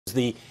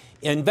The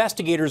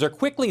investigators are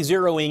quickly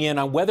zeroing in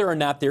on whether or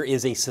not there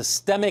is a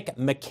systemic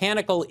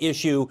mechanical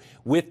issue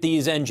with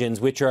these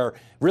engines, which are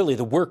really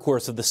the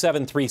workhorse of the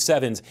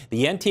 737s.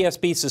 The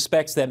NTSB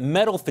suspects that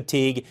metal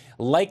fatigue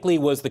likely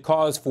was the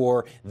cause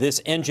for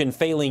this engine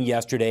failing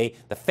yesterday.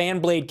 The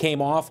fan blade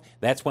came off.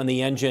 That's when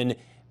the engine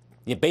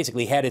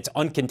basically had its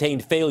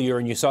uncontained failure,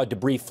 and you saw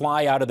debris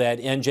fly out of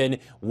that engine,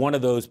 one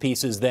of those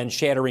pieces then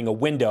shattering a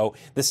window.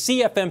 The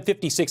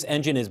CFM56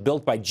 engine is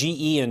built by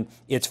GE and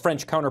its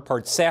French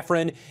counterpart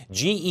Safran.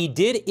 GE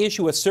did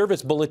issue a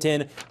service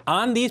bulletin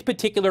on these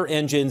particular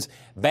engines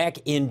back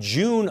in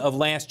June of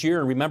last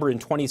year. And remember, in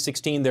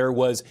 2016, there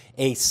was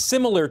a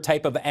similar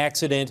type of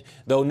accident,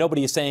 though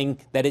nobody is saying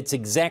that it's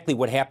exactly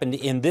what happened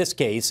in this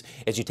case.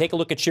 As you take a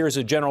look at shares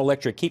of General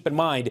Electric, keep in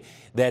mind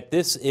that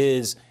this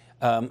is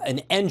an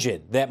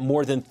engine that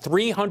more than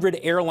 300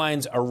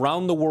 airlines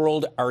around the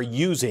world are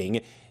using.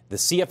 The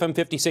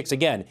CFM56,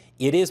 again,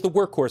 it is the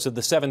workhorse of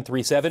the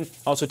 737.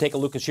 Also take a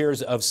look at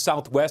shares of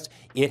Southwest.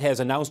 It has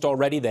announced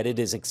already that it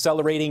is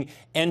accelerating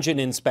engine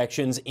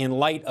inspections in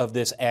light of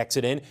this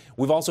accident.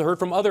 We've also heard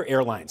from other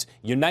airlines.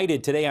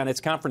 United today on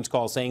its conference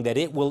call saying that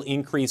it will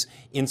increase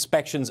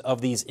inspections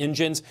of these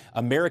engines.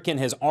 American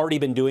has already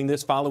been doing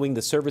this following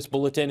the service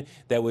bulletin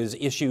that was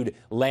issued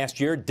last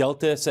year.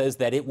 Delta says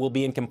that it will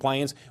be in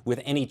compliance with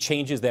any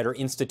changes that are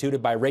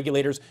instituted by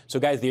regulators. So,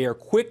 guys, they are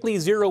quickly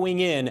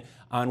zeroing in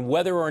on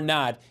whether or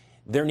not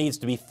there needs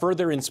to be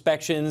further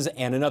inspections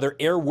and another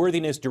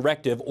airworthiness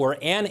directive or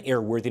an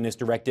airworthiness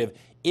directive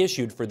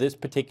issued for this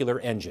particular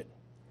engine.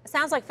 It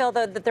sounds like, Phil,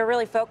 that they're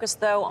really focused,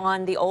 though,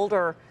 on the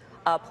older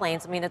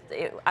planes. I mean,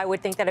 I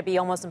would think that it'd be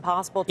almost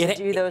impossible to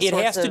do those It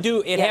has to do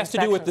with the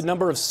inspections.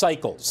 number of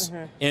cycles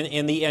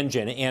in the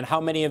engine and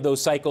how many of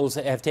those cycles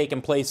have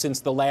taken place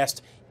since the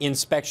last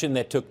inspection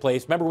that took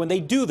place. Remember, when they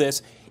do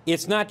this,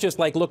 it's not just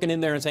like looking in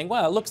there and saying,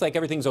 well, it looks like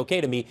everything's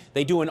okay to me.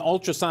 They do an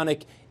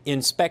ultrasonic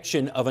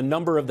inspection of a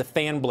number of the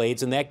fan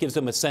blades, and that gives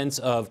them a sense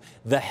of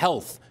the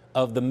health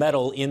of the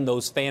metal in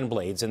those fan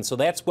blades. And so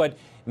that's what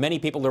many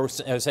people are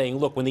saying.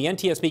 Look, when the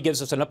NTSB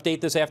gives us an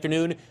update this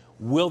afternoon,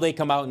 will they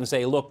come out and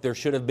say, look, there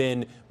should have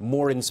been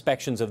more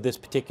inspections of this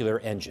particular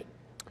engine?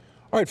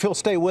 All right, Phil,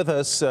 stay with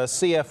us.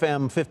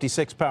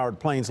 CFM56 powered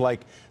planes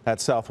like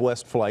that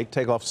Southwest flight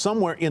take off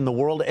somewhere in the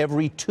world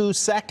every 2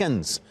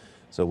 seconds.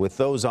 So with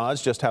those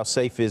odds, just how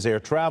safe is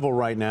air travel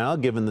right now,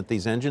 given that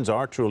these engines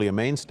are truly a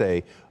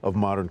mainstay of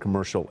modern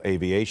commercial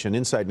aviation?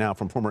 Insight now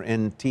from former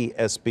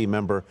NTSB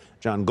member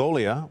John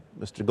Goglia.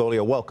 Mr.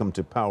 Goglia, welcome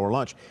to Power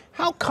Lunch.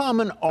 How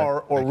common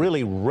are, or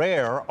really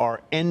rare, are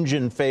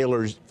engine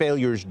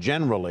failures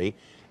generally,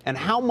 and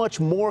how much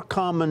more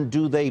common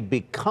do they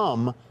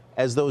become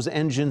as those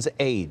engines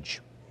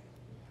age?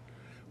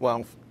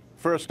 Well,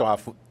 first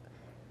off,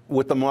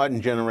 with the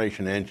modern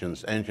generation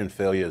engines, engine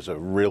failures are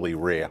really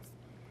rare.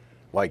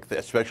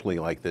 Especially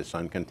like this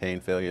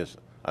uncontained failures.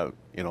 The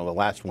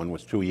last one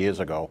was 2 years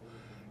ago,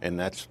 and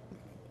that's,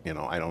 I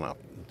don't know,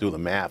 do the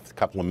math, a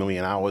couple of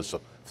million hours,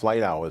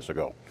 flight hours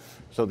ago.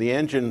 So the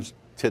engines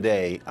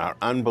today are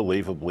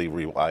unbelievably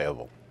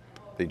reliable.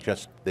 They're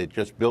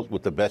just built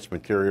with the best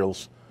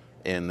materials,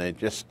 and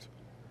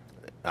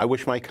I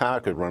wish my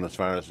car could run as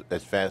fast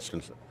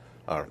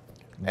or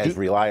as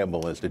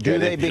reliable as the jet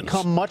engines. Do they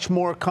become much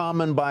more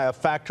common by a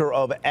factor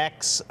of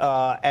X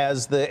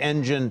as the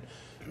engine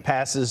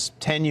passes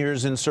 10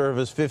 years in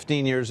service,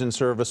 15 years in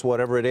service,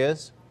 whatever it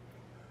is?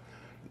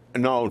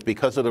 No,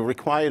 because of the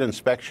required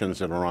inspections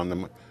that are on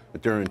them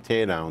during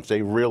teardowns,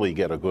 they really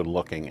get a good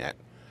looking at.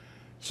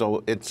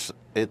 So I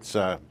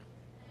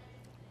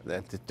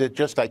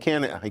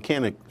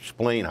can't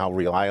explain how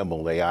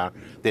reliable they are.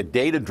 They're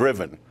data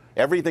driven.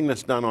 Everything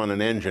that's done on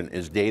an engine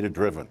is data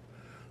driven.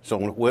 So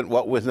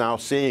what we're now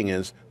seeing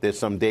is there's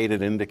some data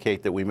to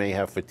indicate that we may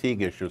have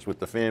fatigue issues with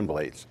the fan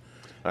blades.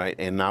 All right,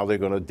 and now they're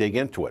going to dig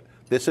into it.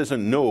 This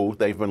isn't new.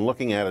 They've been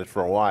looking at it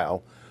for a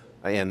while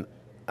and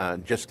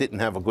just didn't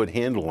have a good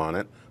handle on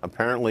it.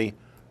 Apparently,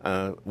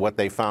 what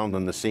they found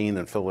on the scene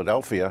in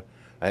Philadelphia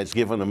has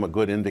given them a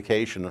good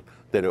indication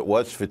that it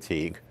was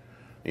fatigue.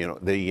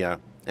 The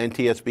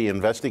NTSB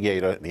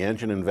investigator, the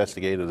engine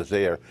investigator that's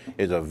there,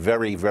 is a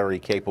very, very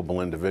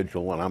capable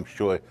individual, and I'm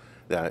sure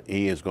that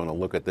he is going to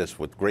look at this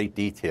with great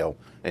detail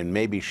and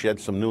maybe shed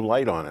some new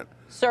light on it.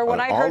 Sir, when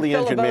I heard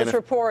Phil LeBeau's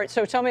report,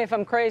 so tell me if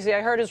I'm crazy, I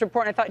heard his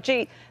report and I thought,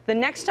 gee, the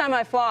next time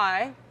I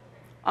fly,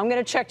 I'm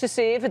going to check to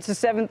see if it's a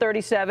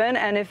 737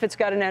 and if it's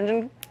got an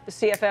engine, the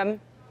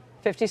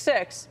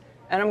CFM56,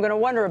 and I'm going to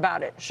wonder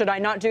about it. Should I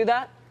not do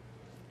that?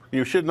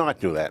 You should not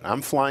do that.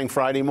 I'm flying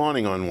Friday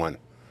morning on one.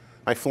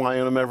 I fly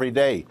on them every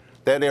day.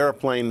 That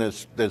airplane,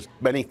 there's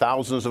many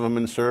thousands of them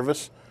in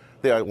service.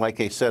 They are, like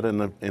I said in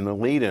the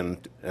lead-in,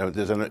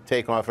 there's a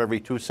takeoff every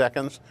 2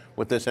 seconds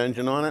with this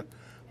engine on it.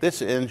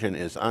 This engine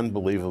is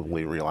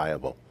unbelievably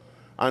reliable,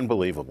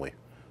 unbelievably.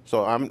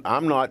 So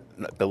I'm not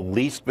the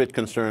least bit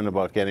concerned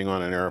about getting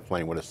on an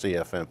airplane with a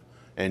CFM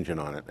engine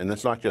on it. And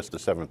it's not just the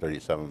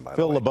 737, by the way.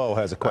 Phil LeBeau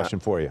has a question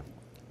for you.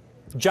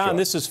 John, Sure.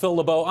 this is Phil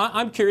LeBeau.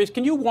 I'm curious,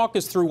 can you walk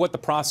us through what the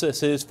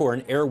process is for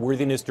an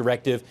airworthiness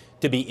directive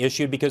to be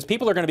issued? Because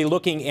people are going to be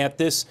looking at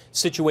this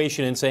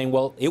situation and saying,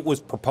 well, it was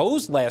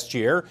proposed last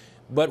year,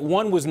 but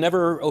one was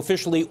never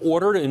officially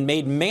ordered and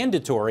made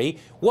mandatory.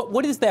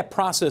 What is that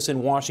process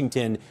in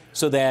Washington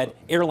so that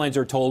airlines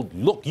are told,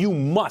 look, you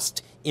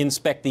must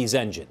inspect these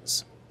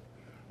engines?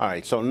 All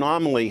right, so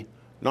normally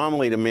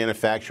the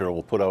manufacturer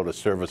will put out a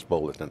service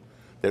bulletin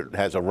that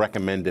has a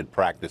recommended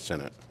practice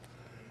in it.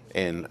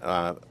 And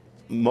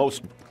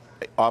most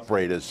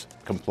operators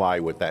comply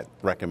with that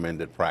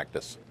recommended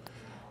practice.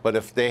 But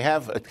if they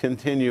have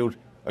continued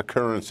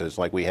occurrences,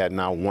 like we had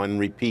now one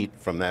repeat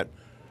from that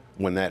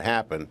when that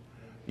happened,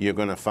 you're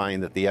going to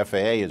find that the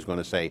FAA is going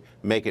to say,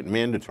 make it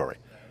mandatory.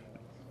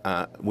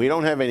 We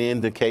don't have any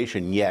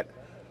indication yet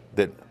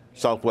that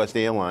Southwest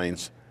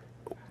Airlines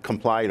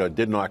complied or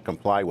did not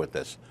comply with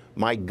this.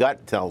 My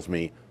gut tells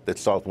me that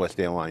Southwest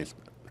Airlines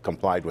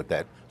complied with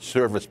that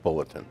service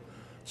bulletin.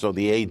 So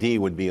the AD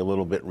would be a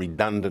little bit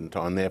redundant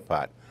on their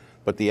part.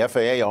 But the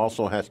FAA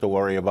also has to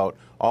worry about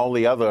all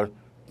the other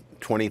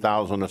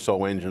 20,000 or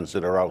so engines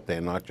that are out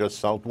there, not just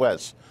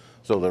Southwest.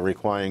 So they're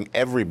requiring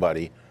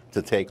everybody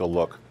to take a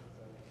look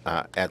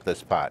at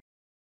this part.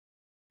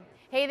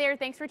 Hey there,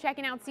 thanks for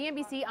checking out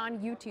CNBC on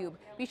YouTube.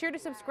 Be sure to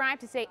subscribe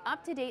to stay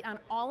up to date on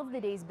all of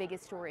the day's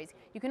biggest stories.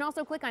 You can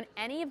also click on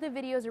any of the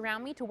videos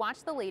around me to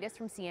watch the latest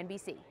from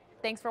CNBC.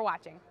 Thanks for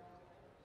watching.